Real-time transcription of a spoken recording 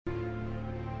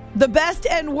The best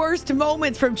and worst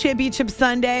moments from Championship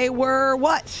Sunday were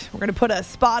what? We're going to put a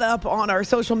spot up on our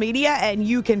social media, and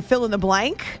you can fill in the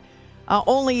blank.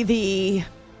 Only the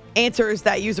answers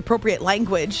that use appropriate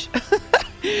language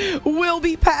will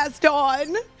be passed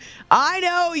on. I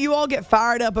know you all get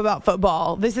fired up about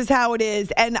football. This is how it is.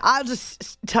 And I'll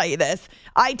just tell you this.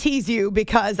 I tease you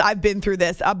because I've been through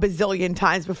this a bazillion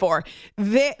times before.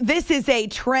 This is a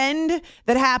trend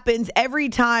that happens every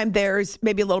time there's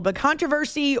maybe a little bit of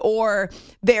controversy or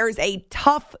there's a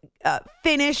tough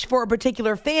finish for a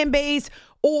particular fan base,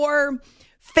 or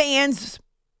fans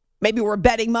maybe were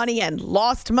betting money and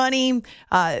lost money.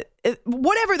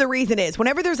 Whatever the reason is,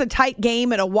 whenever there's a tight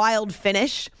game and a wild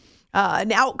finish,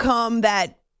 an outcome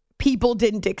that people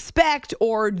didn't expect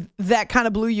or that kind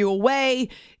of blew you away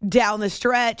down the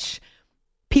stretch,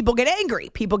 people get angry,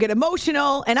 people get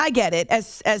emotional, and I get it.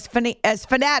 As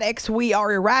fanatics, we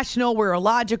are irrational, we're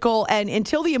illogical, and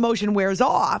until the emotion wears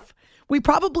off, we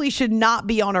probably should not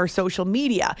be on our social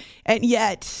media. And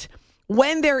yet,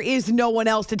 when there is no one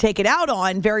else to take it out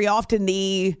on, very often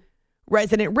the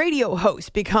resident radio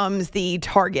host becomes the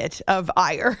target of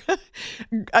ire.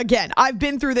 Again, I've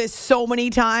been through this so many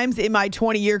times in my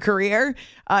 20-year career.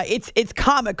 It's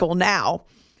comical now.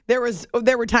 There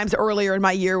were times earlier in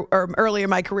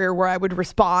my career where I would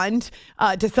respond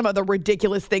to some of the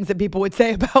ridiculous things that people would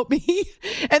say about me,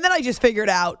 and then I just figured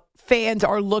out fans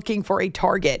are looking for a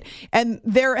target. And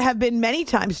there have been many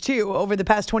times, too, over the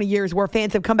past 20 years where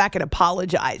fans have come back and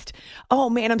apologized. Oh,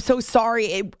 man, I'm so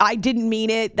sorry. I didn't mean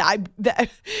it.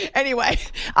 Anyway,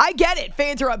 I get it.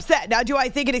 Fans are upset. Now, do I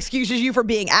think it excuses you for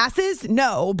being asses?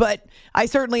 No, but I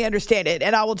certainly understand it.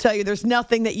 And I will tell you, there's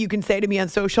nothing that you can say to me on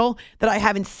social that I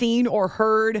haven't seen or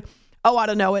heard, I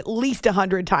don't know, at least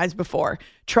 100 times before.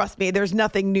 Trust me, there's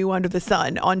nothing new under the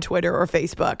sun on Twitter or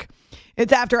Facebook.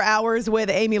 It's After Hours with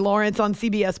Amy Lawrence on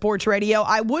CBS Sports Radio.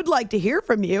 I would like to hear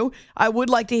from you. I would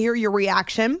like to hear your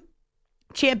reaction.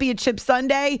 Championship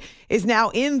Sunday is now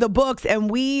in the books, and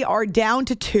we are down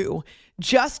to two.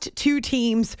 Just two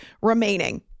teams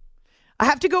remaining. I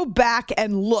have to go back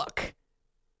and look.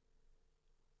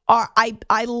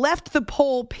 I left the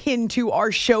poll pinned to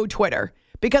our show Twitter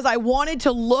because I wanted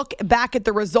to look back at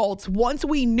the results once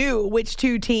we knew which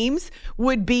two teams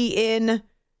would be in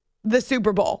the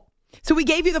Super Bowl. So we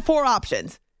gave you the four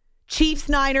options: Chiefs,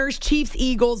 Niners, Chiefs,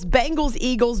 Eagles,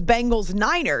 Bengals,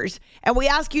 Niners. And we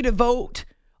ask you to vote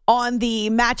on the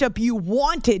matchup you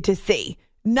wanted to see.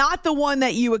 Not the one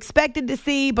that you expected to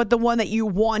see, but the one that you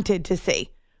wanted to see.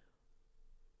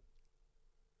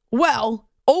 Well,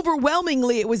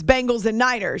 overwhelmingly, it was Bengals and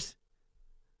Niners.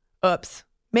 Oops.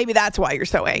 Maybe that's why you're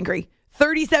so angry.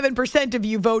 37% of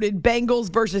you voted Bengals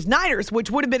versus Niners,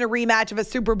 which would have been a rematch of a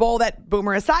Super Bowl that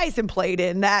Boomer Esiason played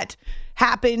in that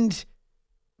happened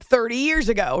 30 years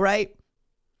ago, right?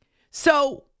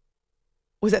 So,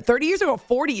 was that 30 years ago or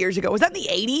 40 years ago? Was that in the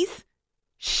 80s?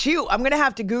 Shoot, I'm going to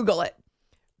have to Google it.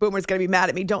 Boomer's going to be mad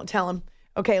at me. Don't tell him.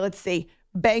 Okay, let's see.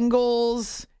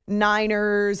 Bengals,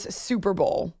 Niners, Super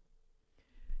Bowl.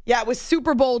 Yeah, it was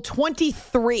Super Bowl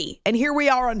 23, and here we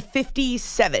are on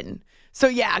 57. So,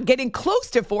 yeah, getting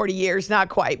close to 40 years, not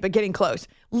quite, but getting close.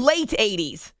 Late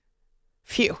 80s.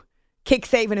 Phew. Kick,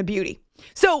 save, and a beauty.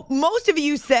 So, most of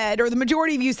you said, or the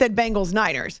majority of you said Bengals,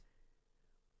 Niners.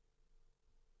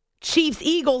 Chiefs,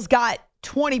 Eagles got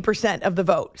 20% of the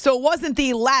vote. So, it wasn't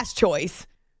the last choice,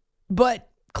 but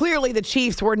clearly the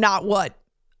Chiefs were not what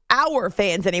our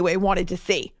fans, anyway, wanted to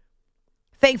see.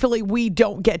 Thankfully, we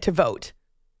don't get to vote.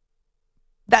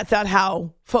 That's not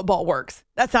how football works.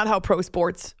 That's not how pro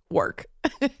sports work.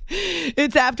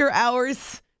 It's After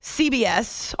Hours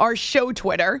CBS, our show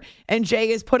Twitter, and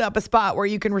Jay has put up a spot where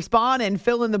you can respond and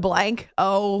fill in the blank.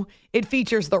 Oh, it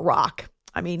features The Rock.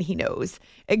 I mean, he knows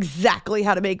exactly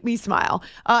how to make me smile.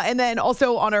 And then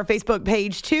also on our Facebook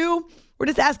page, too, we're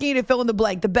just asking you to fill in the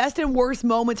blank. The best and worst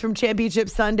moments from Championship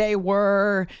Sunday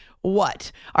were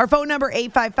what? Our phone number,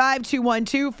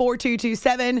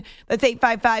 855-212-4227. That's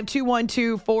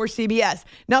 855-212-4CBS.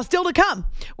 Now, still to come,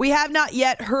 we have not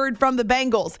yet heard from the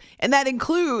Bengals, and that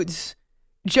includes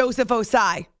Joseph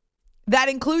Ossai. That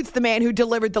includes the man who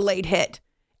delivered the late hit,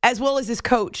 as well as his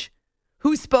coach,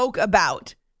 who spoke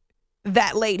about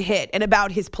that late hit and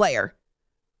about his player.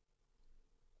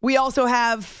 We also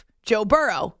have Joe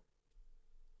Burrow.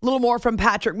 A little more from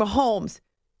Patrick Mahomes.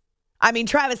 I mean,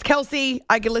 Travis Kelce,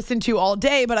 I can listen to all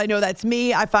day, but I know that's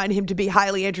me. I find him to be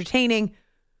highly entertaining.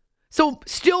 So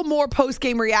still more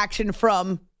post-game reaction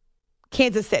from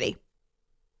Kansas City.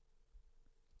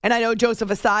 And I know Joseph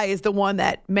Ossai is the one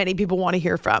that many people want to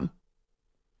hear from.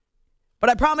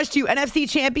 But I promised you NFC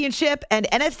Championship, and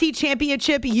NFC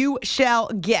Championship you shall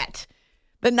get.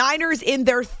 The Niners in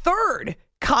their third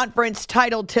conference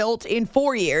title tilt in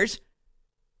 4 years.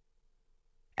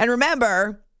 And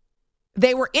remember,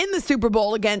 they were in the Super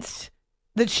Bowl against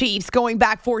the Chiefs going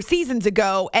back 4 seasons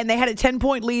ago, and they had a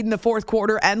 10-point lead in the fourth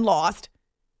quarter and lost.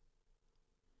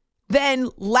 Then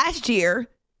last year,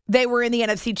 they were in the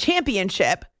NFC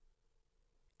Championship,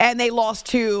 and they lost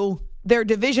to their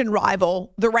division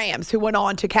rival, the Rams, who went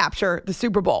on to capture the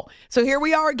Super Bowl. So here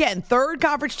we are again, third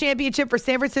conference championship for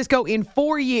San Francisco in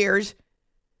 4 years.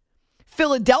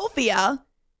 Philadelphia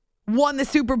won the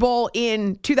Super Bowl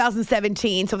in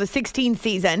 2017, so the 16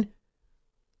 season,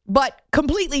 but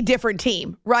completely different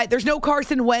team, right? There's no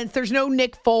Carson Wentz. There's no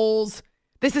Nick Foles.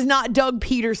 This is not Doug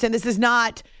Peterson. This is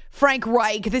not Frank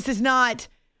Reich. This is not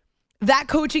that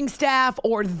coaching staff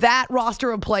or that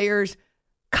roster of players.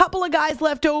 Couple of guys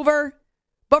left over,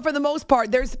 but for the most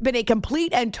part, there's been a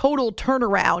complete and total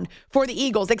turnaround for the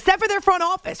Eagles, except for their front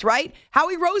office, right?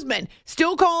 Howie Roseman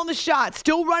still calling the shots,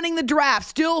 still running the draft,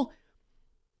 still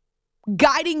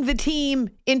guiding the team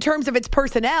in terms of its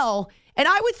personnel. And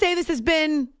I would say this has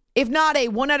been, if not a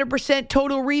 100%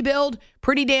 total rebuild,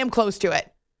 pretty damn close to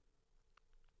it.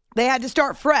 They had to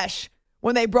start fresh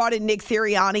when they brought in Nick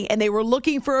Sirianni, and they were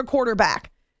looking for a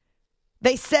quarterback.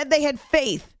 They said they had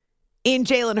faith in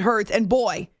Jalen Hurts, and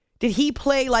boy, did he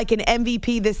play like an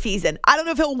MVP this season. I don't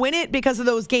know if he'll win it because of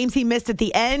those games he missed at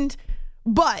the end,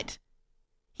 but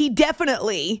he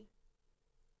definitely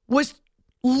was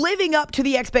living up to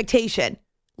the expectation,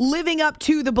 living up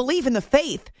to the belief and the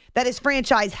faith that his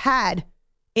franchise had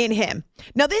in him.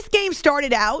 Now, this game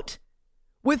started out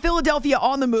with Philadelphia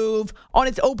on the move on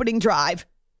its opening drive,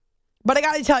 but I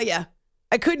got to tell you,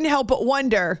 I couldn't help but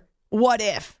wonder, what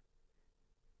if?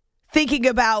 Thinking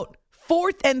about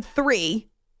 4th and 3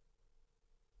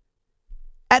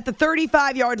 at the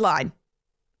 35-yard line.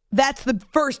 That's the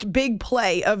first big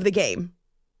play of the game.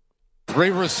 3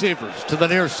 receivers to the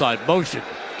near side. Motion.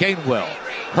 Gainwell.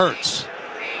 Hurts.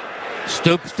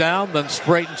 Stoops down, then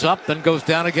straightens up, then goes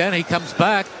down again. He comes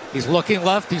back. He's looking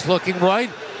left. He's looking right.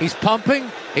 He's pumping.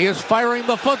 He is firing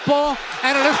the football.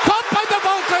 And it is caught by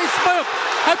DeVonta Smith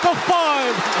at the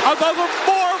 5. Another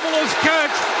marvelous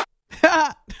catch.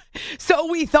 So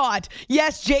we thought,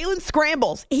 yes, Jalen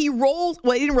scrambles. He rolls.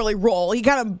 Well, he didn't really roll. He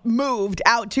kind of moved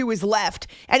out to his left,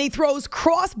 and he throws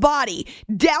cross-body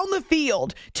down the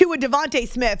field to a DeVonta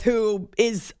Smith, who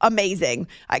is amazing.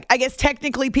 I guess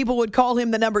technically people would call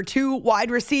him the number 2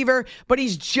 wide receiver, but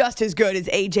he's just as good as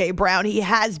A.J. Brown. He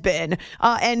has been.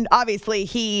 And obviously,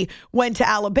 he went to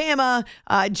Alabama.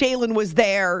 Jalen was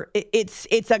there.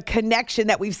 It's a connection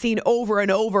that we've seen over and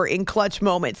over in clutch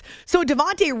moments. So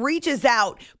DeVonta reaches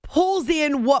out, pulls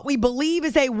in what we believe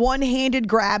is a one-handed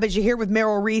grab, as you hear with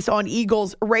Merrill Reese on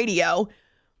Eagles radio,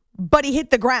 but he hit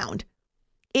the ground.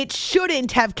 It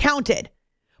shouldn't have counted.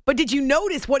 But did you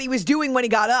notice what he was doing when he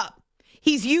got up?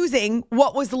 He's using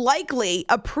what was likely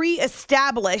a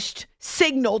pre-established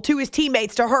signal to his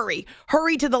teammates to hurry.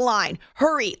 Hurry to the line.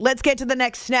 Hurry. Let's get to the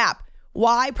next snap.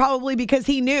 Why? Probably because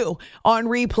he knew on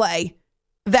replay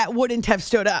that wouldn't have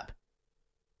stood up.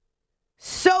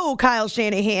 So, Kyle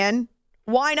Shanahan,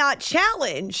 why not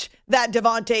challenge that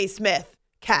DeVonta Smith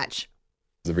catch?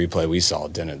 The replay we saw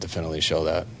didn't definitely show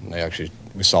that.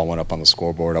 We saw one up on the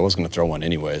scoreboard. I was going to throw one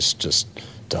anyways, just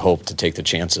to hope to take the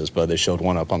chances, but they showed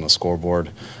one up on the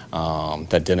scoreboard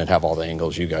that didn't have all the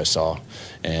angles you guys saw,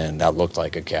 and that looked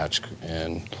like a catch.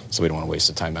 And so we don't want to waste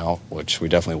a timeout, which we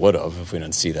definitely would have if we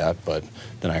didn't see that. But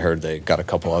then I heard they got a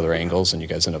couple other angles, and you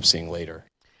guys end up seeing later.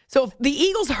 So if the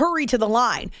Eagles hurry to the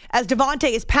line as DeVonta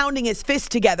is pounding his fists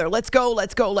together. Let's go,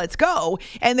 let's go, let's go.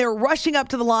 And they're rushing up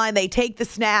to the line. They take the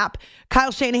snap.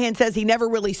 Kyle Shanahan says he never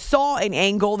really saw an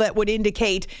angle that would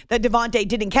indicate that DeVonta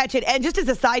didn't catch it. And just as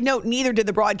a side note, neither did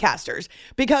the broadcasters,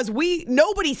 because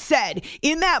nobody said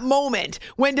in that moment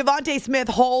when DeVonta Smith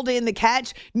hauled in the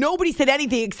catch, nobody said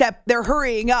anything except they're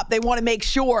hurrying up. They want to make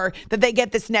sure that they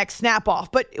get this next snap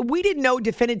off. But we didn't know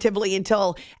definitively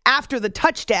until after the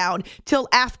touchdown, till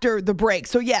after the break.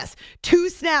 So yes, 2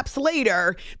 snaps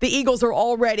later, the Eagles are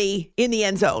already in the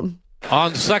end zone.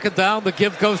 On second down, the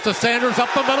give goes to Sanders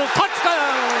up the middle.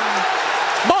 Touchdown!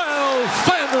 Miles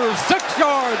Sanders, 6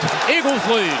 yards. Eagles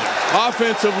lead.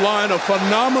 Offensive line, a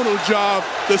phenomenal job.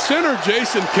 The center,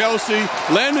 Jason Kelsey,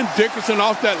 Landon Dickerson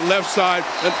off that left side.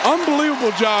 An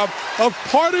unbelievable job of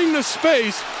parting the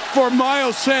space for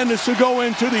Miles Sanders to go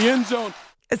into the end zone.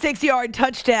 A 6-yard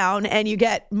touchdown, and you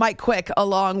get Mike Quick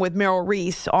along with Merrill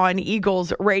Reese on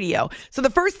Eagles radio. So the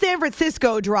first San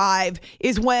Francisco drive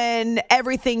is when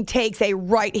everything takes a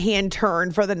right-hand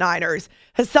turn for the Niners.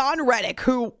 Hassan Reddick,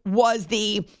 who was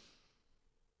the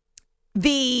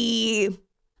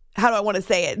how do I want to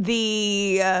say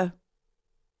it?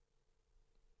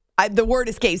 the word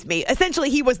escapes me. Essentially,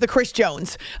 he was the Chris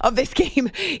Jones of this game.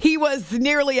 He was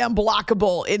nearly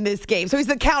unblockable in this game. So he's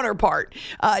the counterpart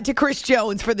to Chris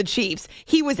Jones for the Chiefs.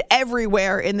 He was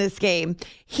everywhere in this game.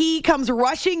 He comes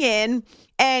rushing in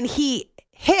and he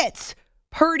hits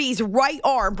Purdy's right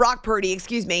arm, Brock Purdy,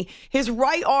 his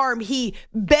right arm, he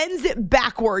bends it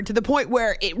backward to the point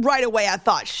where right away I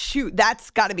thought, shoot, that's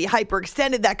got to be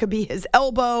hyperextended. That could be his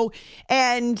elbow.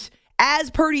 And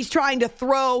as Purdy's trying to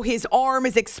throw, his arm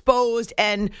is exposed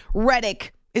and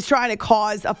Reddick is trying to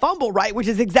cause a fumble, right? Which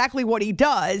is exactly what he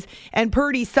does. And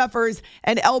Purdy suffers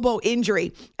an elbow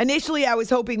injury. Initially, I was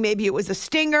hoping maybe it was a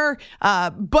stinger,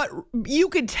 but you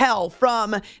could tell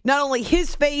from not only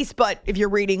his face, but if you're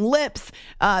reading lips,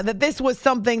 that this was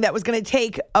something that was going to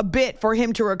take a bit for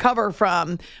him to recover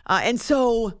from. And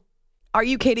so, are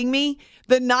you kidding me?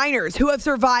 The Niners, who have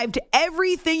survived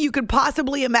everything you could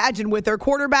possibly imagine with their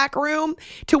quarterback room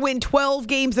to win 12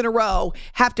 games in a row,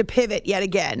 have to pivot yet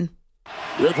again.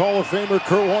 With Hall of Famer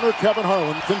Kurt Warner, Kevin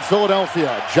Harlan in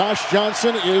Philadelphia. Josh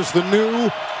Johnson is the new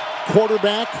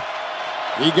quarterback.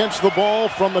 He gets the ball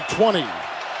from the 20.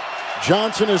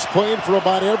 Johnson has played for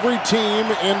about every team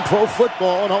in pro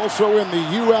football and also in the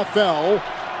UFL,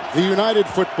 the United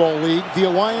Football League, the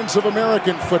Alliance of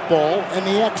American Football, and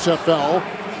the XFL.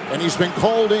 And he's been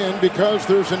called in because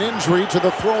there's an injury to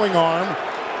the throwing arm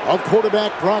of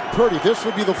quarterback Brock Purdy. This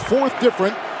would be the fourth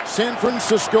different San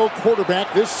Francisco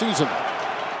quarterback this season.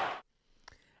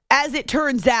 As it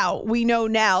turns out, we know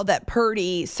now that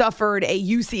Purdy suffered a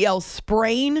UCL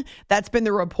sprain. That's been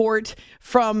the report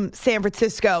from San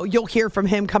Francisco. You'll hear from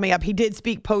him coming up. He did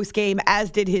speak post-game, as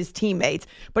did his teammates.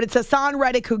 But it's Hassan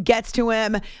Reddick who gets to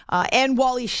him. And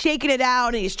while he's shaking it out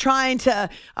and he's trying to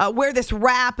wear this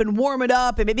wrap and warm it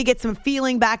up and maybe get some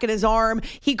feeling back in his arm,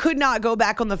 he could not go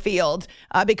back on the field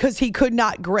because he could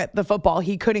not grip the football.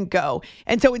 He couldn't go.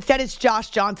 And so instead it's Josh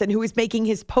Johnson who is making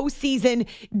his postseason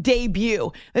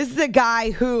debut. This is a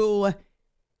guy who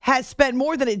has spent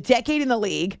more than a decade in the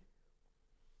league,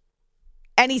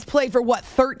 and he's played for,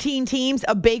 13 teams,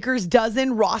 a baker's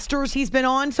dozen rosters he's been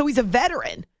on, so he's a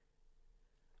veteran.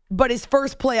 But his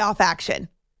first playoff action.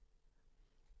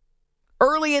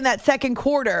 Early in that second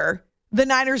quarter, the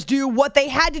Niners do what they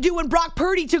had to do when Brock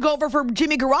Purdy took over for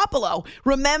Jimmy Garoppolo.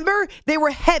 Remember, they were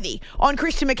heavy on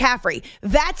Christian McCaffrey.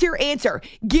 That's your answer.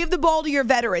 Give the ball to your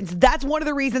veterans. That's one of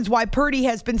the reasons why Purdy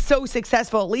has been so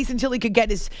successful, at least until he could get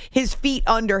his feet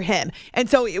under him. And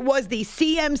so it was the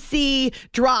CMC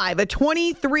drive, a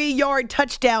 23-yard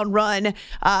touchdown run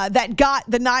that got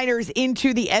the Niners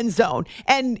into the end zone.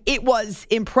 And it was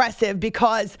impressive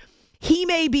because he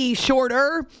may be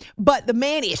shorter, but the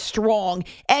man is strong.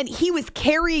 And he was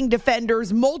carrying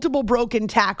defenders, multiple broken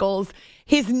tackles,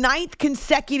 his 9th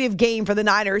consecutive game for the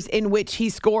Niners in which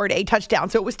he scored a touchdown.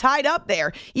 So it was tied up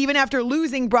there. Even after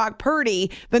losing Brock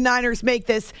Purdy, the Niners make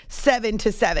this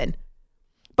 7-7.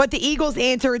 But the Eagles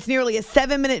answer. It's nearly a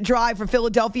 7-minute drive for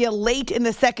Philadelphia late in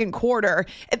the second quarter.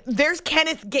 There's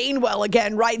Kenneth Gainwell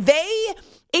again, right?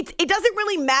 It doesn't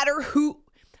really matter who.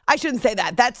 I shouldn't say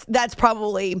that. That's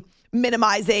probably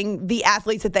minimizing the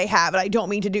athletes that they have, and I don't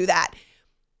mean to do that.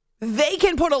 They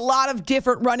can put a lot of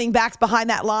different running backs behind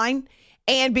that line,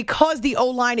 and because the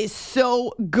O-line is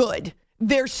so good,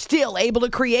 they're still able to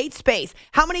create space.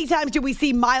 How many times do we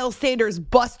see Miles Sanders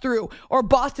bust through, or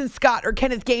Boston Scott, or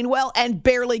Kenneth Gainwell, and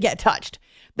barely get touched?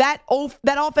 That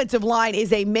offensive line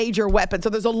is a major weapon. So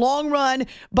there's a long run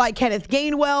by Kenneth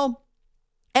Gainwell.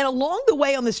 And along the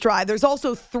way on this drive, there's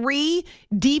also 3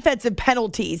 defensive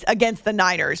penalties against the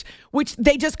Niners, which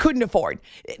they just couldn't afford.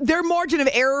 Their margin of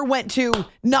error went to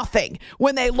nothing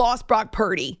when they lost Brock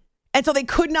Purdy. And so they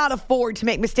could not afford to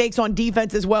make mistakes on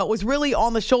defense as well. It was really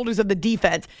on the shoulders of the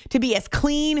defense to be as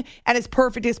clean and as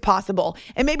perfect as possible.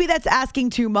 And maybe that's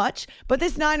asking too much, but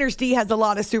this Niners D has a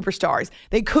lot of superstars.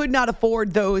 They could not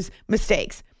afford those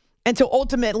mistakes. And so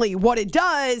ultimately what it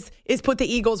does is put the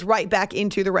Eagles right back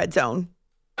into the red zone.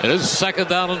 It is 2nd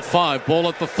down and 5. Ball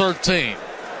at the 13.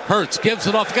 Hurts gives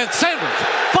it off against Sanders.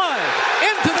 5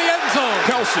 into the end zone.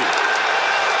 Kelce.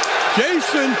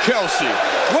 Jason Kelce.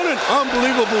 What an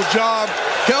unbelievable job.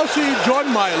 Kelce,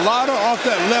 Jordan Mailata off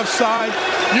that left side.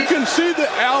 You can see the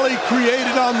alley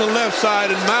created on the left side,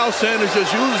 and Miles Sanders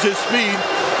just used his speed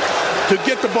to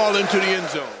get the ball into the end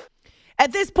zone.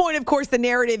 At this point, of course, the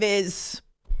narrative is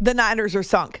the Niners are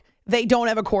sunk. They don't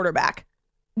have a quarterback.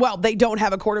 Well, they don't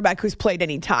have a quarterback who's played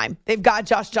any time. They've got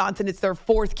Josh Johnson. It's their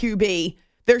 4th QB.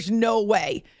 There's no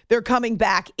way they're coming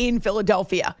back in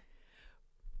Philadelphia.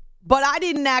 But I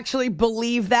didn't actually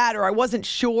believe that, or I wasn't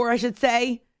sure, I should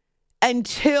say,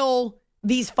 until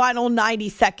these final 90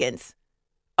 seconds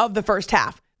of the first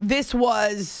half. This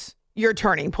was your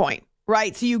turning point,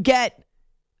 right? So you get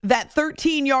that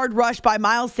 13-yard rush by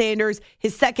Miles Sanders,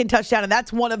 his second touchdown, and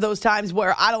that's one of those times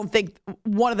where I don't think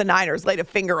one of the Niners laid a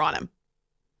finger on him.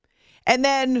 And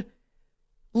then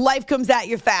life comes at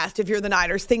you fast if you're the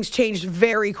Niners. Things changed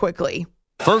very quickly.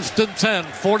 1st and 10,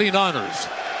 49ers.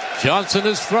 Johnson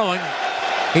is throwing.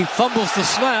 He fumbles the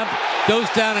snap, goes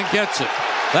down and gets it.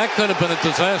 That could have been a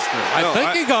disaster. I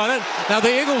think he got it. Now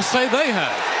the Eagles say they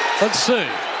have. Let's see.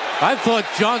 I thought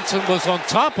Johnson was on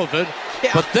top of it,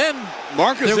 but then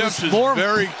Marcus there Epps was is more.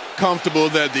 very comfortable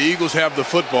that the Eagles have the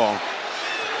football.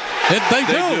 And they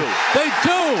do. They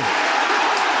do.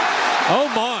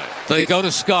 Oh, my. They go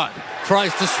to Scott.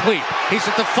 Tries to sweep. He's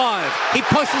at the 5. He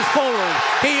pushes forward.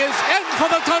 He is in for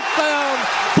the touchdown.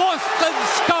 Boston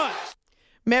Scott.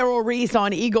 Merrill Reese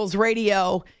on Eagles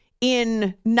radio.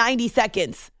 In 90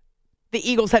 seconds, the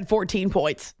Eagles had 14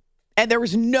 points. And there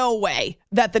was no way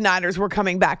that the Niners were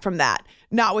coming back from that.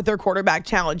 Not with their quarterback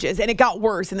challenges. And it got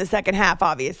worse in the second half,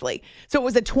 obviously. So it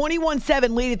was a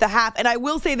 21-7 lead at the half. And I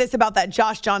will say this about that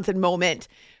Josh Johnson moment.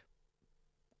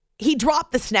 He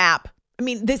dropped the snap. I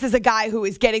mean, this is a guy who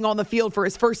is getting on the field for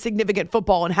his first significant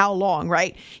football in how long,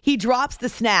 right? He drops the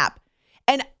snap,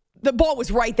 and the ball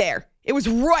was right there. It was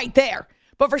right there.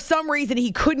 But for some reason,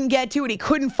 he couldn't get to it. He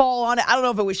couldn't fall on it. I don't know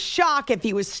if it was shock, if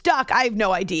he was stuck. I have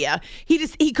no idea.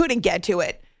 He couldn't get to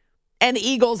it. And the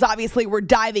Eagles obviously were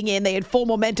diving in. They had full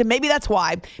momentum. Maybe that's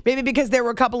why. Maybe because there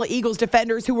were a couple of Eagles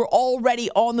defenders who were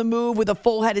already on the move with a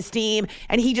full head of steam,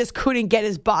 and he just couldn't get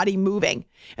his body moving.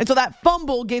 And so that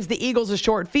fumble gives the Eagles a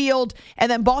short field.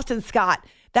 And then Boston Scott,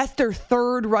 that's their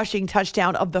third rushing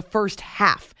touchdown of the first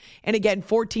half. And again,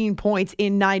 14 points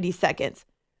in 90 seconds.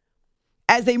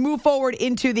 As they move forward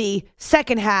into the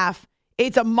second half,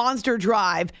 it's a monster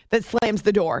drive that slams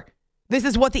the door. This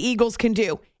is what the Eagles can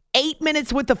do. 8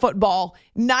 minutes with the football,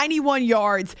 91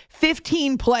 yards,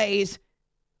 15 plays.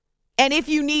 And if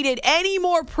you needed any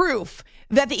more proof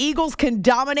that the Eagles can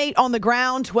dominate on the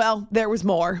ground, well, there was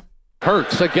more.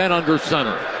 Hurts again under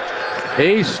center.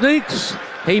 He sneaks,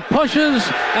 he pushes,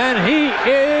 and he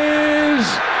is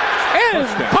in.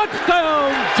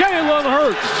 Touchdown, Jalen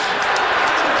Hurts.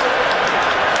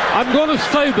 I'm going to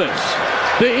say this.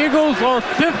 The Eagles are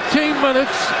 15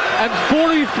 minutes and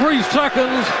 43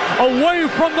 seconds away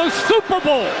from the Super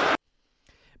Bowl.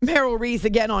 Merrill Reese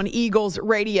again on Eagles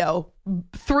radio.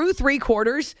 Through three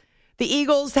quarters, the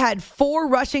Eagles had 4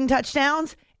 rushing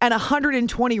touchdowns and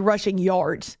 120 rushing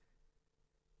yards.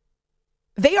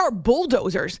 They are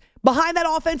bulldozers. Behind that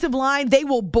offensive line, they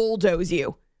will bulldoze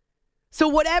you. So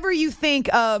whatever you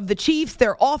think of the Chiefs,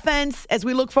 their offense, as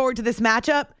we look forward to this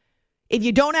matchup, if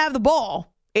you don't have the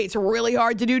ball, it's really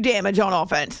hard to do damage on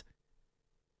offense.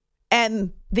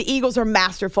 And the Eagles are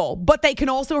masterful, but they can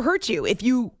also hurt you. If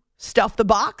you stuff the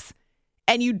box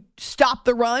and you stop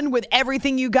the run with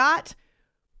everything you got,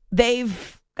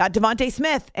 they've got Devontae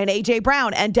Smith and A.J.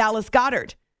 Brown and Dallas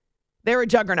Goedert. They're a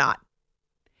juggernaut.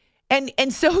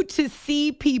 And so to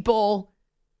see people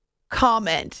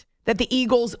comment that the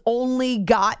Eagles only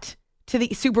got to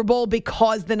the Super Bowl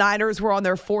because the Niners were on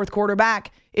their 4th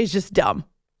quarterback is just dumb.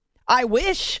 I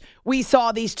wish we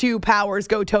saw these two powers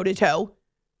go toe-to-toe.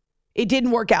 It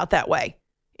didn't work out that way.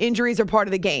 Injuries are part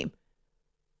of the game.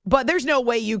 But there's no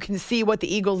way you can see what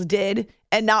the Eagles did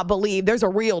and not believe there's a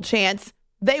real chance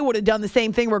they would have done the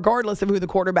same thing regardless of who the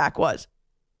quarterback was.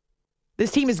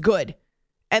 This team is good,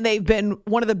 and they've been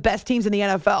one of the best teams in the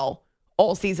NFL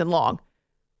all season long.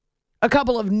 A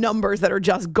couple of numbers that are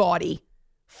just gaudy.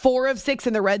 4 of 6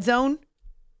 in the red zone.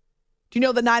 Do you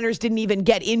know the Niners didn't even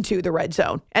get into the red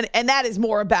zone? And that is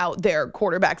more about their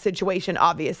quarterback situation,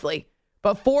 obviously.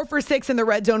 But 4 for 6 in the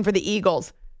red zone for the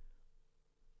Eagles.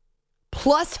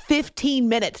 Plus 15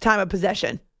 minutes time of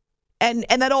possession. And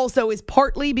that also is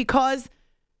partly because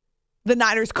the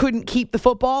Niners couldn't keep the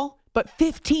football. But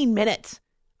 15 minutes.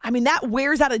 I mean, that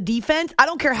wears out a defense. I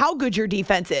don't care how good your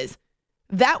defense is.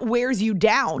 That wears you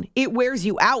down. It wears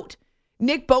you out.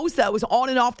 Nick Bosa was on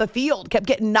and off the field, kept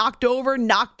getting knocked over,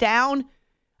 knocked down.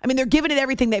 I mean, they're giving it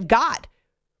everything they've got.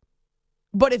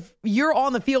 But if you're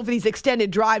on the field for these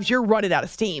extended drives, you're running out of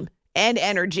steam and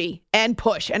energy and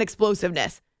push and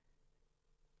explosiveness.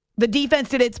 The defense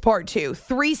did its part too.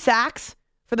 3 sacks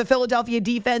for the Philadelphia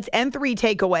defense and 3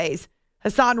 takeaways.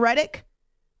 Hassan Reddick,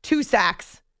 2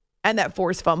 sacks and that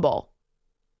forced fumble.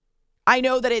 I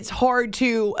know that it's hard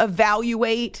to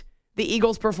evaluate the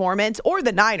Eagles' performance or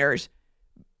the Niners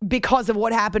because of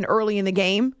what happened early in the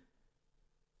game.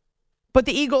 But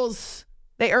the Eagles,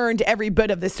 they earned every bit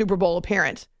of the Super Bowl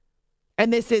appearance.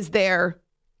 And this is their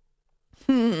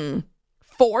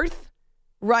 4th,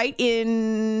 right,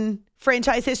 in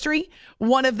franchise history.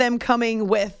 One of them coming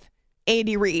with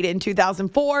Andy Reid in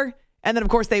 2004 And then, of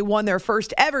course, they won their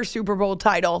first ever Super Bowl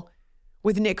title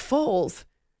with Nick Foles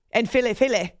and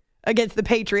Philly against the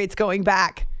Patriots going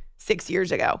back 6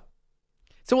 years ago.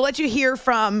 So we'll let you hear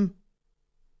from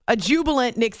a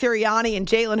jubilant Nick Sirianni and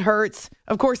Jalen Hurts,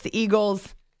 of course, the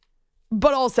Eagles,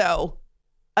 but also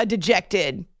a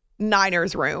dejected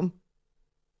Niners room.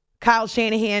 Kyle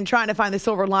Shanahan trying to find the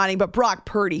silver lining, but Brock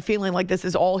Purdy feeling like this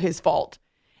is all his fault.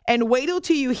 And wait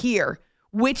till you hear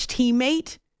which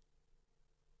teammate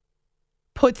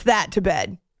puts that to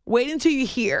bed. Wait until you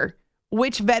hear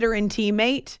which veteran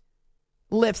teammate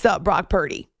lifts up Brock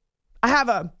Purdy. I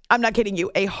have I'm not kidding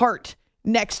you, a heart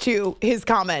next to his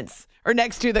comments or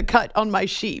next to the cut on my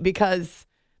sheet, because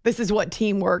this is what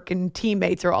teamwork and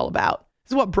teammates are all about.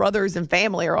 This is what brothers and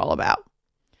family are all about.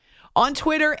 On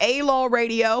Twitter, A-Law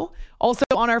Radio, also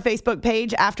on our Facebook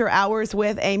page, After Hours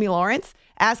with Amy Lawrence,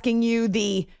 asking you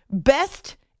the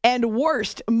best and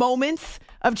worst moments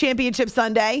of Championship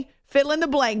Sunday. Fill in the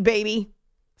blank, baby.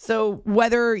 So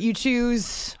whether you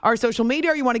choose our social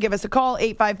media or you want to give us a call,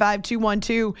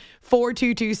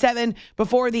 855-212-4227.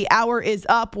 Before the hour is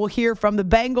up, we'll hear from the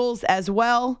Bengals as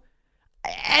well.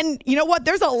 And you know what?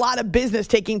 There's a lot of business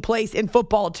taking place in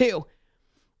football, too.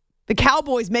 The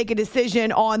Cowboys make a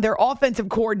decision on their offensive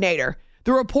coordinator.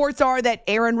 The reports are that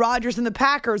Aaron Rodgers and the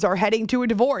Packers are heading to a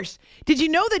divorce. Did you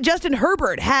know that Justin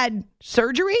Herbert had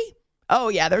surgery? Oh,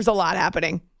 yeah, there's a lot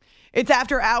happening. It's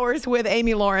After Hours with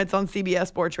Amy Lawrence on CBS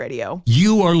Sports Radio.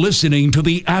 You are listening to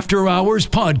the After Hours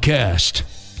podcast.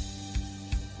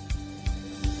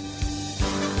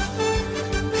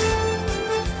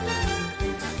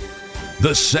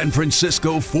 The San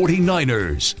Francisco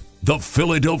 49ers. The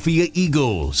Philadelphia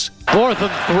Eagles. 4th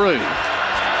and 3.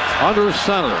 Under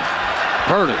center.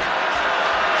 Purdy.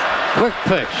 Quick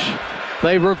pitch.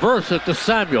 They reverse it to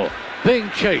Samuel. Being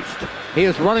chased. He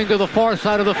is running to the far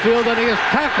side of the field, and he is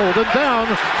tackled and down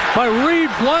by Reed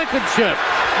Blankenship.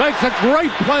 Makes a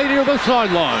great play near the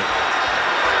sideline.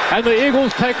 And the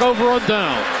Eagles take over on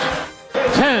downs.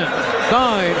 10,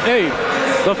 9, 8.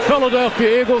 The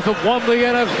Philadelphia Eagles have won the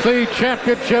NFC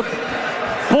Championship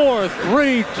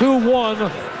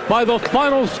 4-3-2-1 by the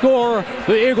final score.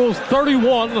 The Eagles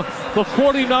 31, the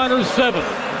 49ers 7.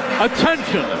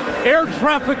 Attention, air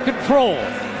traffic control.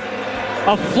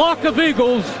 A flock of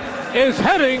Eagles is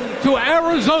heading to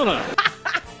Arizona.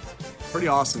 Pretty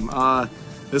awesome.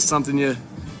 This is something you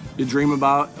dream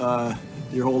about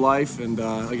your whole life, and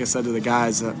like I said to the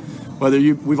guys,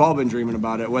 we've all been dreaming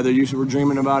about it. Whether you were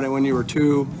dreaming about it when you were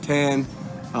 2, 10,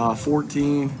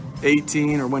 14,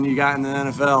 18, or when you got in the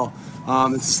NFL,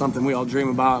 this is something we all dream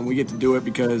about, and we get to do it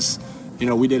because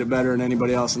we did it better than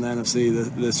anybody else in the NFC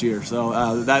this year. So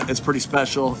it's pretty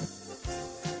special.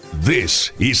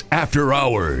 This is After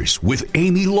Hours with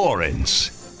Amy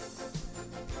Lawrence.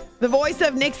 The voice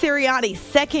of Nick Sirianni's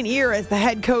second year as the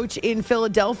head coach in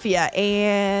Philadelphia.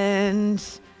 And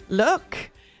look,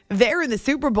 they're in the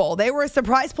Super Bowl. They were a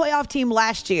surprise playoff team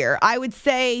last year. I would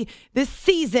say this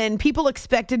season, people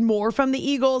expected more from the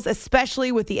Eagles,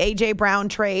 especially with the A.J. Brown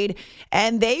trade.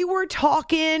 And they were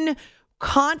talking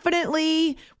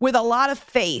confidently with a lot of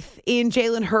faith in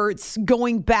Jalen Hurts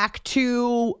going back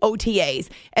to OTAs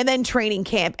and then training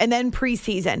camp and then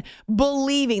preseason,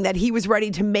 believing that he was ready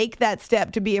to make that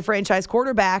step to be a franchise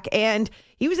quarterback. And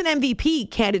he was an MVP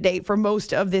candidate for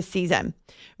most of this season.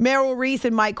 Merrill Reese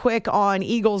and Mike Quick on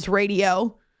Eagles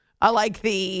radio. I like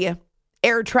the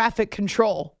air traffic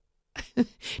control.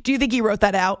 Do you think he wrote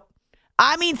that out?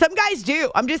 I mean, some guys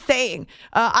do. I'm just saying.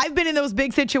 I've been in those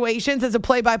big situations as a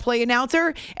play-by-play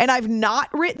announcer, and I've not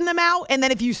written them out. And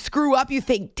then if you screw up, you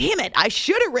think, damn it, I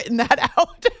should have written that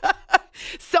out.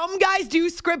 Some guys do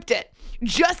script it,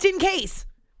 just in case.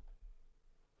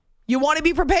 You want to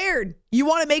be prepared. You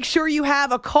want to make sure you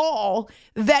have a call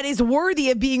that is worthy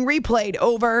of being replayed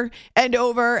over and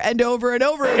over and over and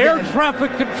over again. Air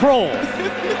traffic control.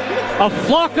 A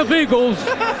flock of Eagles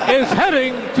is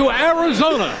heading to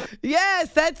Arizona. Yes,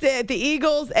 that's it. The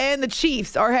Eagles and the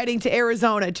Chiefs are heading to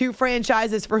Arizona, two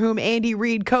franchises for whom Andy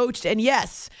Reid coached. And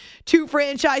yes, two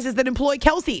franchises that employ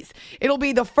Kelce's. It'll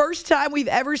be the first time we've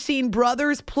ever seen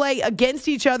brothers play against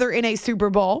each other in a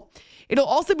Super Bowl. It'll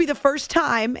also be the first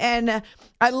time, and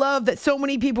I love that so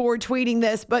many people were tweeting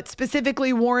this, but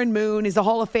specifically Warren Moon is a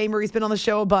Hall of Famer. He's been on the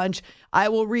show a bunch. I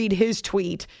will read his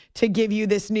tweet to give you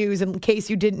this news in case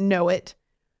you didn't know it.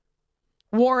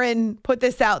 Warren put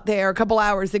this out there a couple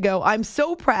hours ago. I'm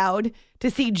so proud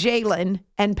to see Jalen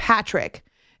and Patrick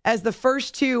as the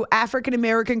first two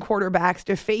African-American quarterbacks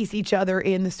to face each other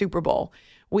in the Super Bowl.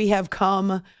 We have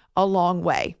come a long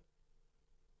way.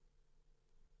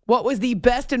 What was the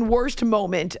best and worst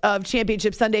moment of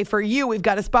Championship Sunday for you? We've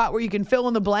got a spot where you can fill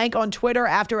in the blank on Twitter,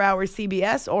 After Hours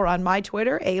CBS, or on my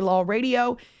Twitter, A-Law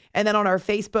Radio, and then on our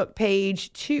Facebook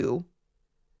page, too.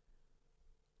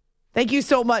 Thank you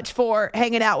so much for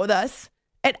hanging out with us.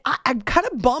 And I'm kind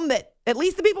of bummed that at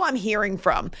least the people I'm hearing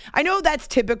from, I know that's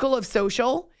typical of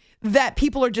social, that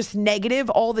people are just negative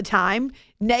all the time,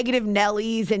 negative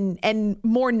Nellies and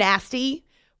more nasty.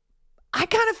 I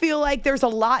kind of feel like there's a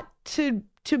lot to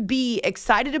be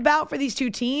excited about for these two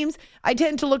teams. I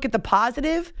tend to look at the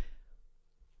positive,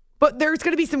 but there's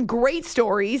going to be some great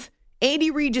stories.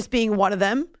 Andy Reid just being one of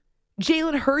them.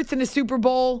 Jalen Hurts in a Super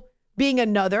Bowl being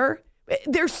another.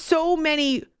 There's so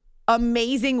many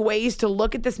amazing ways to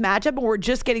look at this matchup, and we're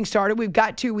just getting started. We've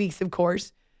got 2 weeks, of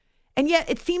course. And yet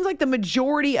it seems like the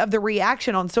majority of the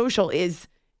reaction on social is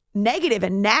negative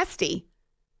and nasty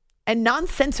and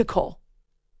nonsensical.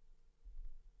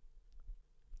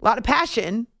 A lot of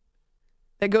passion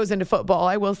that goes into football,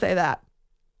 I will say that.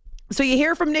 So you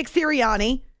hear from Nick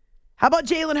Sirianni. How about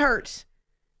Jalen Hurts?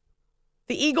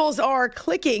 The Eagles are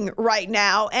clicking right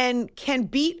now and can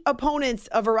beat opponents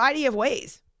a variety of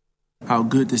ways. How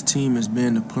good this team has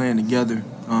been to playing together,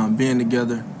 being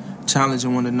together,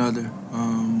 challenging one another.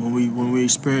 When we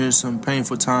experience some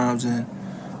painful times and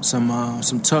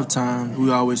some tough times,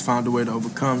 we always found a way to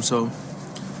overcome. So,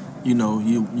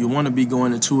 you want to be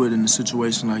going into it in a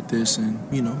situation like this, and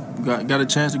got a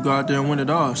chance to go out there and win it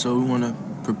all. So we want to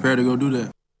prepare to go do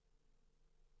that.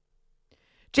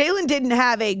 Jalen didn't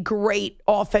have a great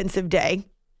offensive day.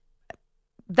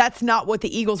 That's not what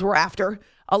the Eagles were after.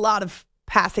 A lot of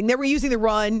passing. They were using the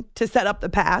run to set up the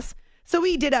pass. So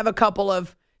he did have a couple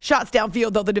of shots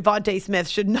downfield, though the Devontae Smith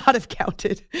should not have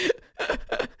counted.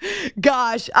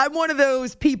 Gosh, I'm one of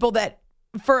those people that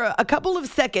for a couple of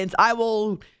seconds, I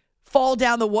will fall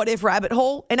down the what-if rabbit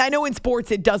hole. And I know in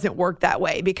sports it doesn't work that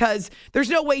way because there's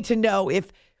no way to know if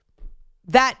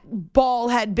that ball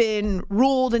had been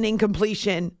ruled an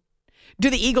incompletion. Do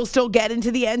the Eagles still get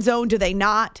into the end zone? Do they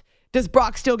not? Does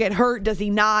Brock still get hurt? Does he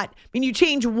not? I mean, you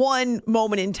change one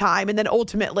moment in time, and then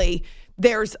ultimately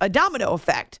there's a domino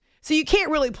effect. So you can't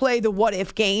really play the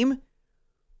what-if game.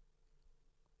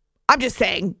 I'm just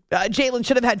saying, Jalen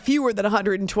should have had fewer than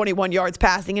 121 yards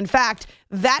passing. In fact,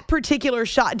 that particular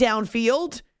shot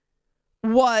downfield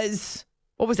was,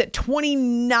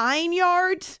 29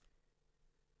 yards?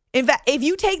 In fact, if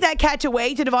you take that catch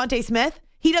away to Devontae Smith,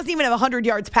 he doesn't even have 100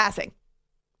 yards passing.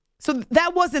 So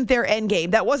that wasn't their end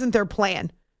game. That wasn't their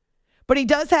plan. But he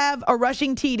does have a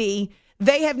rushing TD.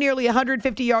 They have nearly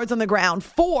 150 yards on the ground,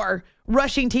 4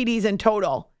 rushing TDs in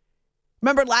total.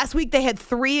 Remember last week they had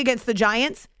 3 against the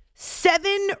Giants?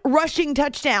 7 rushing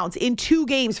touchdowns in 2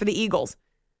 games for the Eagles.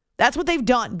 That's what they've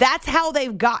done. That's how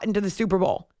they've gotten to the Super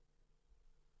Bowl.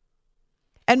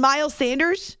 And Miles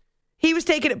Sanders, he was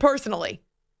taking it personally.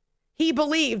 He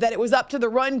believed that it was up to the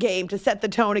run game to set the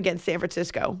tone against San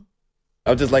Francisco.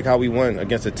 I just like how we won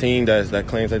against a team that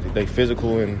claims that they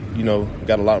physical and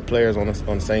got a lot of players on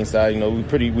the same side.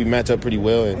 We match up pretty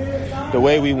well, and the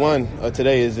way we won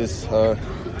today is just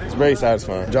it's very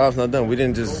satisfying. Job's not done. We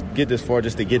didn't just get this far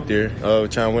just to get there. We're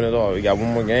trying to win it all. We got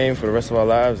one more game for the rest of our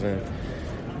lives and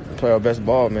play our best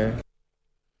ball, man.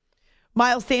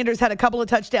 Miles Sanders had a couple of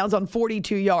touchdowns on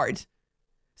 42 yards.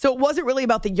 So it wasn't really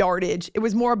about the yardage. It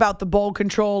was more about the ball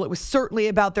control. It was certainly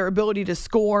about their ability to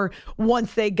score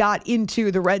once they got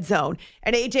into the red zone.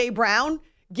 And A.J. Brown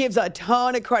gives a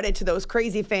ton of credit to those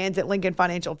crazy fans at Lincoln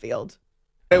Financial Field.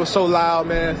 They were so loud,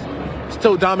 man.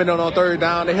 So dominant on third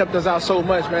down. They helped us out so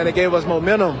much, man. They gave us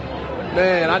momentum.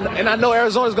 Man, I know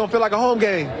Arizona's going to feel like a home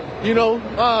game.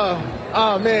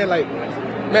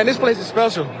 Man, this place is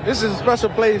special. This is a special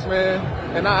place, man.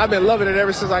 And I've been loving it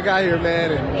ever since I got here,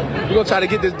 man. And we're going to try to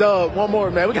get this dub. One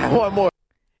more, man. We got one more.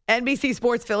 NBC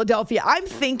Sports Philadelphia. I'm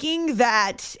thinking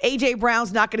that A.J.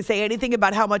 Brown's not going to say anything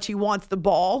about how much he wants the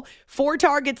ball. 4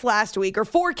 targets last week, or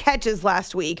 4 catches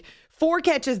last week. 4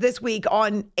 catches this week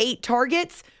on 8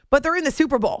 targets, but they're in the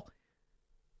Super Bowl.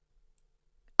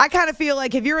 I kind of feel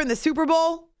like if you're in the Super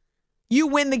Bowl, you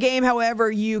win the game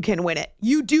however you can win it.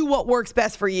 You do what works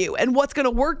best for you. And what's going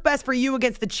to work best for you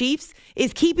against the Chiefs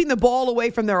is keeping the ball away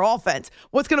from their offense.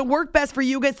 What's going to work best for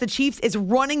you against the Chiefs is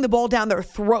running the ball down their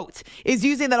throats, is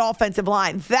using that offensive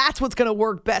line. That's what's going to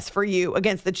work best for you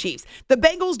against the Chiefs. The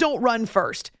Bengals don't run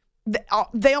first.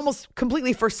 They almost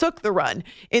completely forsook the run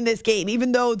in this game,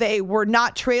 even though they were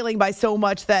not trailing by so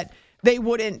much that they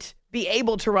wouldn't be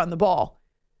able to run the ball.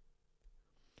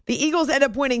 The Eagles end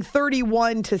up winning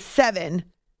 31-7.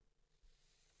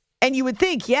 And you would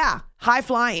think, yeah, high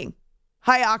flying,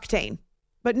 high octane.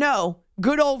 But no,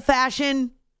 good old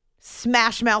fashioned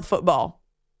smash mouth football.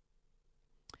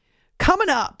 Coming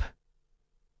up,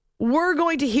 we're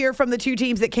going to hear from the two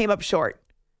teams that came up short.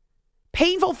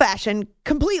 Painful fashion,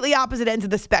 completely opposite ends of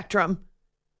the spectrum.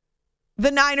 The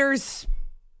Niners,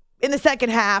 in the second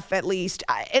half at least,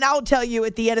 and I'll tell you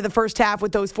at the end of the first half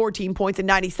with those 14 points in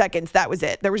 90 seconds, that was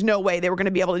it. There was no way they were going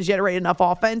to be able to generate enough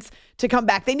offense to come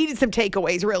back. They needed some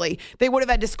takeaways, really. They would have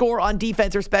had to score on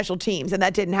defense or special teams, and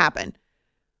that didn't happen.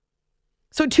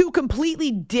 So two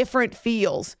completely different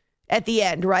feels at the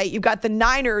end, right? You've got the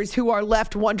Niners who are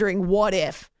left wondering, what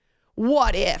if?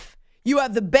 What if? You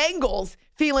have the Bengals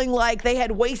feeling like they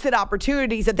had wasted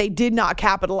opportunities that they did not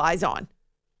capitalize on.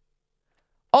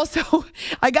 Also,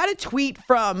 I got a tweet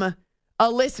from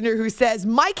a listener who says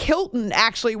Mike Hilton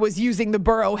actually was using the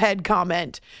Burrowhead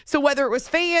comment. So whether it was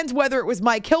fans, whether it was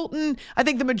Mike Hilton, I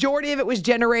think the majority of it was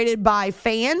generated by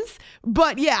fans.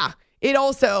 But yeah, it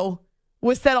also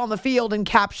was set on the field and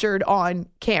captured on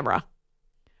camera.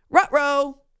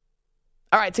 Ruh-roh.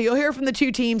 All right, so you'll hear from the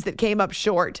two teams that came up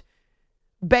short.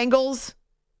 Bengals,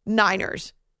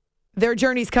 Niners. Their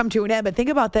journeys come to an end, but think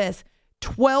about this.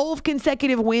 12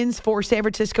 consecutive wins for San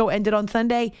Francisco ended on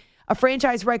Sunday. A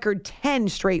franchise record 10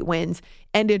 straight wins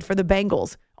ended for the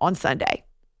Bengals on Sunday.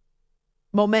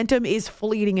 Momentum is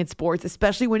fleeting in sports,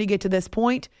 especially when you get to this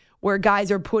point where guys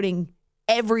are putting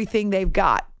everything they've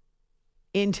got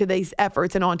into these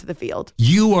efforts and onto the field.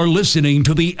 You are listening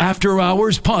to the After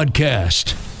Hours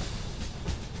Podcast.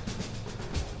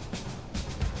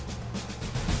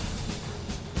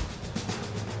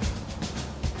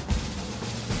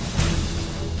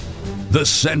 The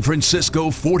San Francisco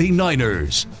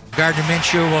 49ers. Gardner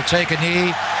Minshew will take a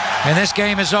knee, and this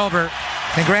game is over.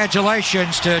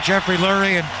 Congratulations to Jeffrey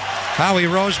Lurie and Howie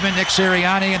Roseman, Nick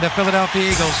Sirianni, and the Philadelphia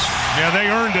Eagles. Yeah, they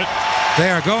earned it.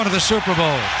 They are going to the Super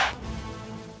Bowl.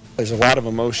 There's a lot of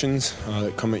emotions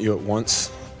that come at you at once.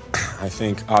 I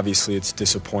think obviously it's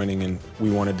disappointing, and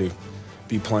we wanted to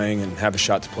be playing and have a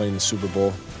shot to play in the Super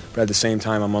Bowl. But at the same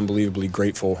time, I'm unbelievably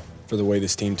grateful for the way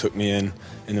this team took me in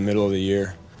the middle of the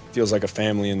year. Feels like a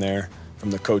family in there,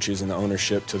 from the coaches and the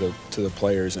ownership to the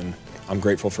players, and I'm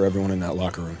grateful for everyone in that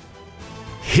locker room.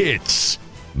 Hits,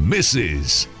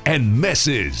 misses, and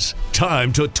messes.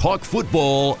 Time to talk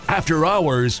football after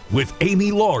hours with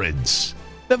Amy Lawrence.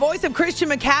 The voice of Christian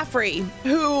McCaffrey,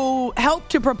 who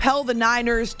helped to propel the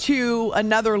Niners to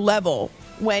another level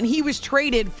when he was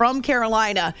traded from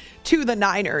Carolina to the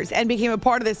Niners and became a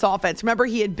part of this offense. Remember,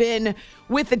 he had been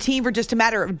with the team for just a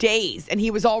matter of days, and he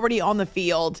was already on the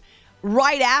field.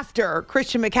 Right after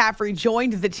Christian McCaffrey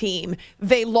joined the team,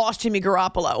 they lost Jimmy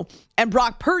Garoppolo, and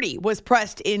Brock Purdy was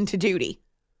pressed into duty.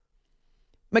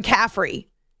 McCaffrey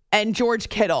and George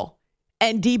Kittle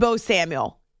and Deebo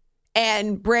Samuel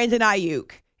and Brandon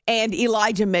Ayuk and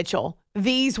Elijah Mitchell.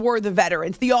 These were the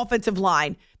veterans, the offensive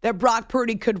line that Brock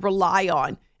Purdy could rely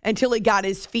on until he got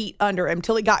his feet under him,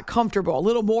 until he got comfortable, a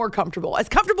little more comfortable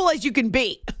as you can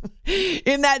be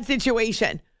in that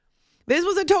situation. This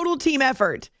was a total team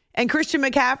effort. And Christian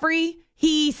McCaffrey,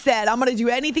 he said, I'm going to do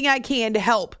anything I can to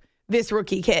help this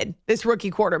rookie kid, this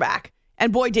rookie quarterback.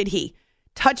 And boy, did he.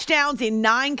 Touchdowns in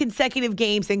 9 consecutive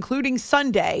games, including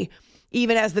Sunday,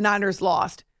 even as the Niners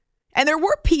lost. And there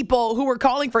were people who were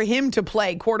calling for him to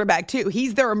play quarterback too.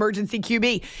 He's their emergency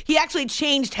QB. He actually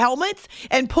changed helmets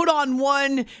and put on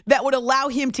one that would allow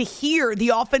him to hear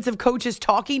the offensive coaches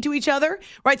talking to each other,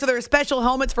 right? So there are special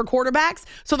helmets for quarterbacks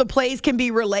so the plays can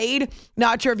be relayed.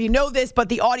 Not sure if you know this, but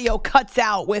the audio cuts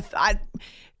out with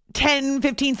 10,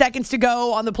 15 seconds to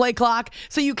go on the play clock.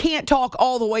 So you can't talk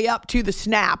all the way up to the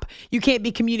snap. You can't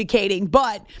be communicating,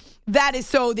 but that is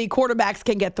so the quarterbacks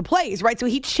can get the plays, right? So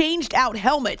he changed out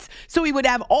helmets so he would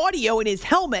have audio in his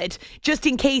helmet just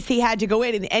in case he had to go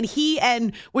in. And he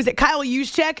and, was it Kyle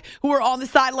Juszczyk, who were on the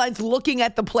sidelines looking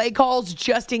at the play calls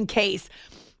just in case.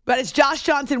 But as Josh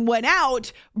Johnson went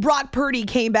out, Brock Purdy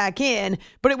came back in.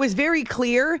 But it was very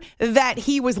clear that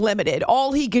he was limited.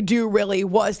 All he could do really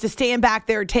was to stand back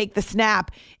there, take the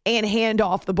snap, and hand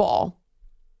off the ball.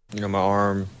 You know, my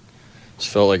arm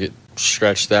just felt like it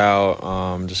stretched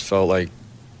out, just felt like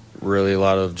really a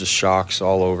lot of just shocks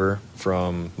all over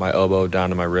from my elbow down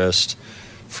to my wrist,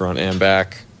 front and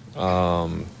back.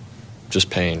 Just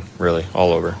pain, really,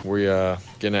 all over. We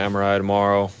getting an MRI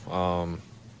tomorrow.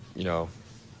 You know,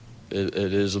 it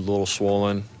is a little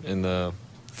swollen in the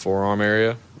forearm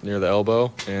area near the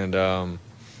elbow, and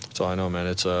that's all I know, man.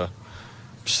 It's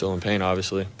still in pain,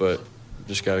 obviously, but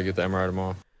just got to get the MRI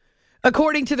tomorrow.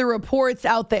 According to the reports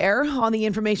out there on the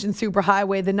information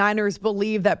superhighway, the Niners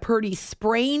believe that Purdy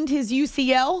sprained his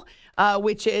UCL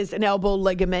which is an elbow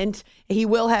ligament. He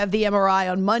will have the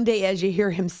MRI on Monday, as you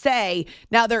hear him say.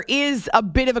 Now, there is a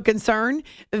bit of a concern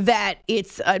that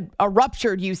it's a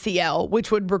ruptured UCL,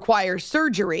 which would require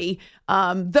surgery,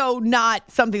 though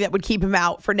not something that would keep him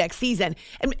out for next season.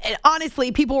 And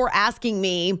honestly, people were asking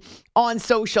me on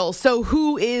social, so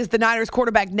who is the Niners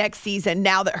quarterback next season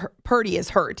now that Purdy is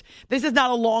hurt? This is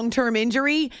not a long-term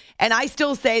injury, and I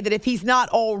still say that if he's not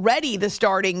already the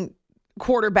starting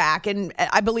quarterback, and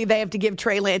I believe they have to give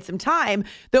Trey Lance some time,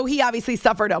 though he obviously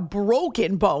suffered a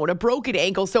broken bone, a broken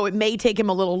ankle, so it may take him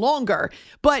a little longer.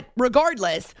 But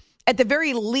regardless, at the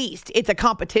very least, it's a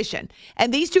competition.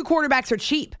 And these two quarterbacks are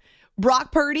cheap.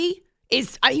 Brock Purdy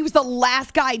he was the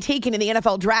last guy taken in the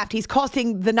NFL draft. He's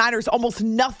costing the Niners almost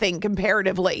nothing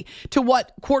comparatively to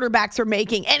what quarterbacks are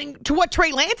making and to what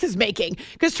Trey Lance is making.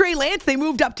 Because Trey Lance, they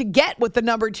moved up to get with the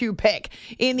number 2 pick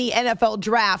in the NFL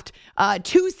draft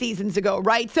 2 seasons ago,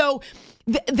 right? So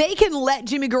they can let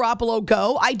Jimmy Garoppolo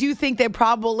go. I do think they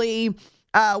probably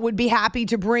would be happy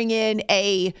to bring in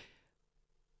a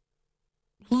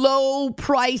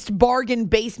low-priced bargain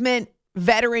basement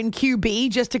veteran QB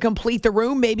just to complete the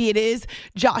room. Maybe it is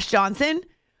Josh Johnson.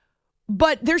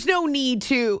 But there's no need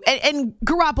to, and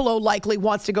Garoppolo likely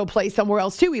wants to go play somewhere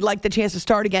else too. He'd like the chance to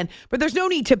start again. But there's no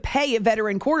need to pay a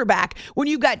veteran quarterback when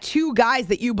you've got 2 guys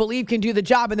that you believe can do the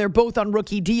job and they're both on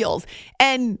rookie deals.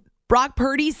 And Brock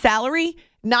Purdy's salary,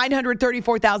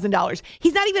 $934,000.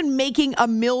 He's not even making $1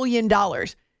 million.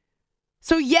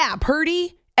 So yeah,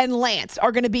 Purdy and Lance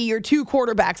are going to be your 2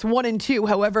 quarterbacks, 1 and 2,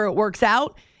 however it works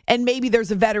out. And maybe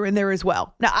there's a veteran there as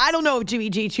well. Now, I don't know if Jimmy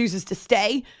G chooses to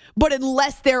stay, but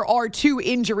unless there are 2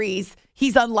 injuries,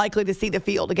 he's unlikely to see the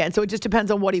field again. So it just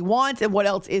depends on what he wants and what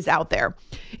else is out there.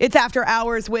 It's After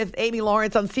Hours with Amy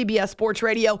Lawrence on CBS Sports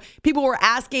Radio. People were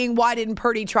asking, why didn't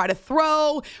Purdy try to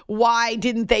throw? Why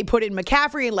didn't they put in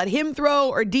McCaffrey and let him throw,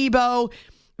 or Debo?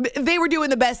 They were doing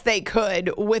the best they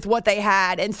could with what they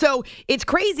had. And so it's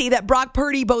crazy that Brock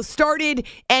Purdy both started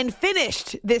and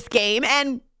finished this game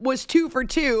and was 2 for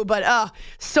 2, but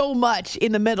so much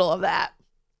in the middle of that.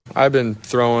 I've been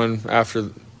throwing after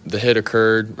the hit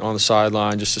occurred on the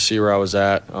sideline just to see where I was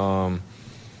at.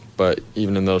 But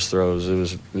even in those throws,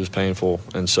 it was painful.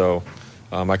 And so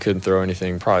I couldn't throw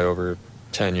anything probably over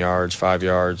 10 yards, 5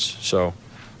 yards. So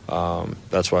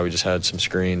that's why we just had some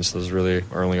screens. That was really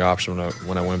our only option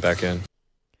when I went back in.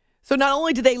 So not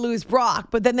only did they lose Brock,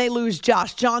 but then they lose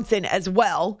Josh Johnson as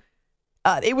well.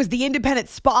 It was the independent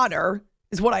spotter,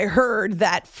 is what I heard,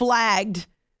 that flagged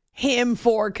him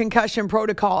for concussion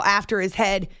protocol after his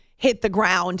head hit the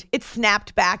ground. It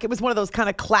snapped back. It was one of those kind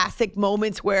of classic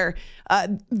moments where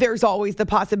there's always the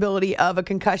possibility of a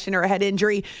concussion or a head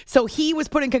injury. So he was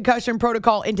put in concussion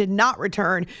protocol and did not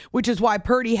return, which is why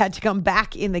Purdy had to come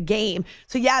back in the game.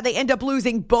 So yeah, they end up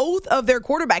losing both of their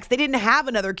quarterbacks. They didn't have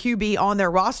another QB on their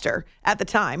roster at the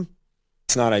time.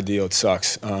 It's not ideal. It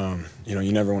sucks.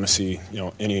 You never want to see,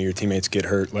 any of your teammates get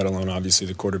hurt, let alone obviously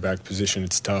the quarterback position.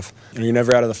 It's tough. You're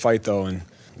never out of the fight though, and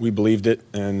we believed it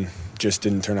and just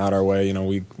didn't turn out our way.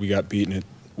 We got beaten. It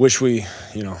wish we,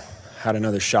 had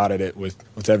another shot at it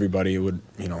with everybody. It would,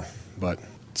 but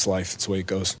it's life. It's the way it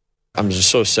goes. I'm just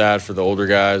so sad for the older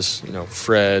guys,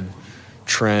 Fred,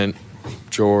 Trent,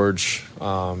 George,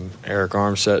 Eric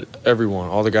Armstead, everyone,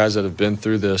 all the guys that have been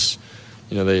through this.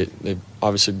 They've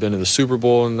obviously been to the Super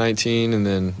Bowl in 2019 and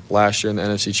then last year in the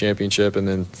NFC Championship. And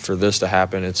then for this to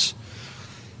happen, it's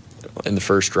in the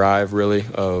first drive, really,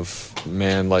 of,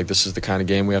 man, like this is the kind of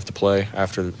game we have to play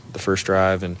after the first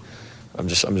drive. And I'm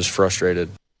just frustrated.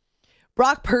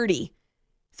 Brock Purdy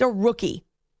is a rookie.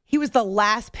 He was the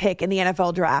last pick in the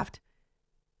NFL draft.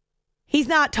 He's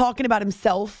not talking about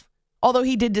himself, although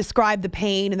he did describe the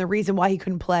pain and the reason why he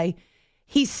couldn't play.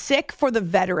 He's sick for the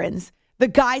veterans. The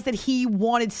guys that he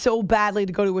wanted so badly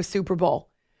to go to a Super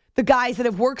Bowl. The guys that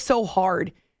have worked so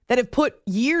hard, that have put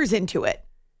years into it.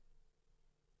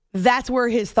 That's where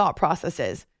his thought process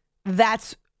is.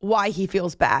 That's why he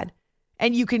feels bad.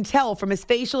 And you can tell from his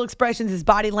facial expressions, his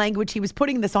body language, he was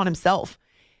putting this on himself.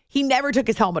 He never took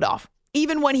his helmet off.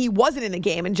 Even when he wasn't in the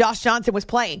game and Josh Johnson was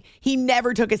playing, he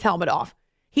never took his helmet off.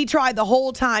 He tried the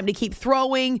whole time to keep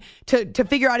throwing, to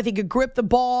figure out if he could grip the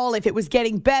ball, if it was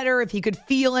getting better, if he could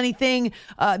feel anything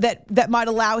that might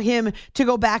allow him to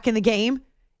go back in the game.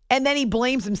 And then he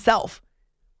blames himself.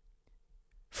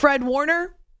 Fred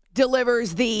Warner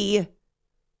delivers in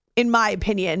my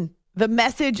opinion, the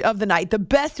message of the night, the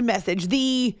best message,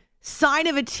 the sign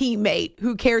of a teammate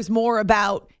who cares more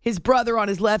about his brother on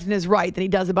his left and his right than he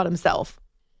does about himself.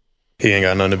 He ain't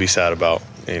got nothing to be sad about.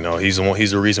 He's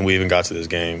the reason we even got to this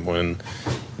game. When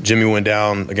Jimmy went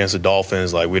down against the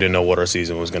Dolphins, we didn't know what our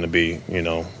season was going to be.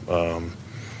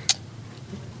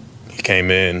 he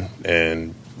came in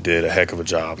and did a heck of a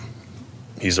job.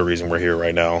 He's the reason we're here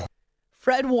right now.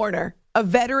 Fred Warner, a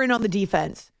veteran on the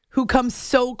defense who comes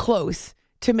so close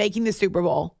to making the Super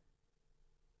Bowl,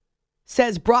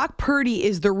 says Brock Purdy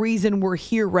is the reason we're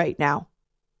here right now.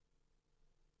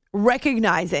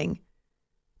 Recognizing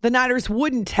the Niners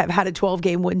wouldn't have had a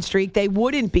 12-game win streak. They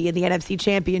wouldn't be in the NFC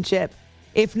Championship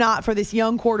if not for this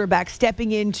young quarterback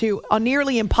stepping into a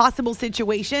nearly impossible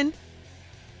situation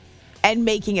and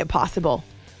making it possible.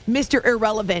 Mr.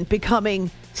 Irrelevant becoming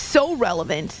so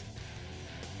relevant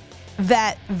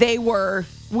that they were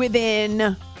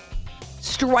within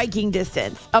striking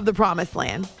distance of the promised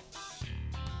land.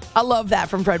 I love that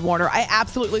from Fred Warner. I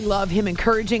absolutely love him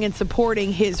encouraging and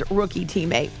supporting his rookie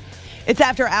teammate. It's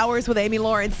After Hours with Amy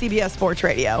Lawrence, CBS Sports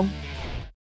Radio.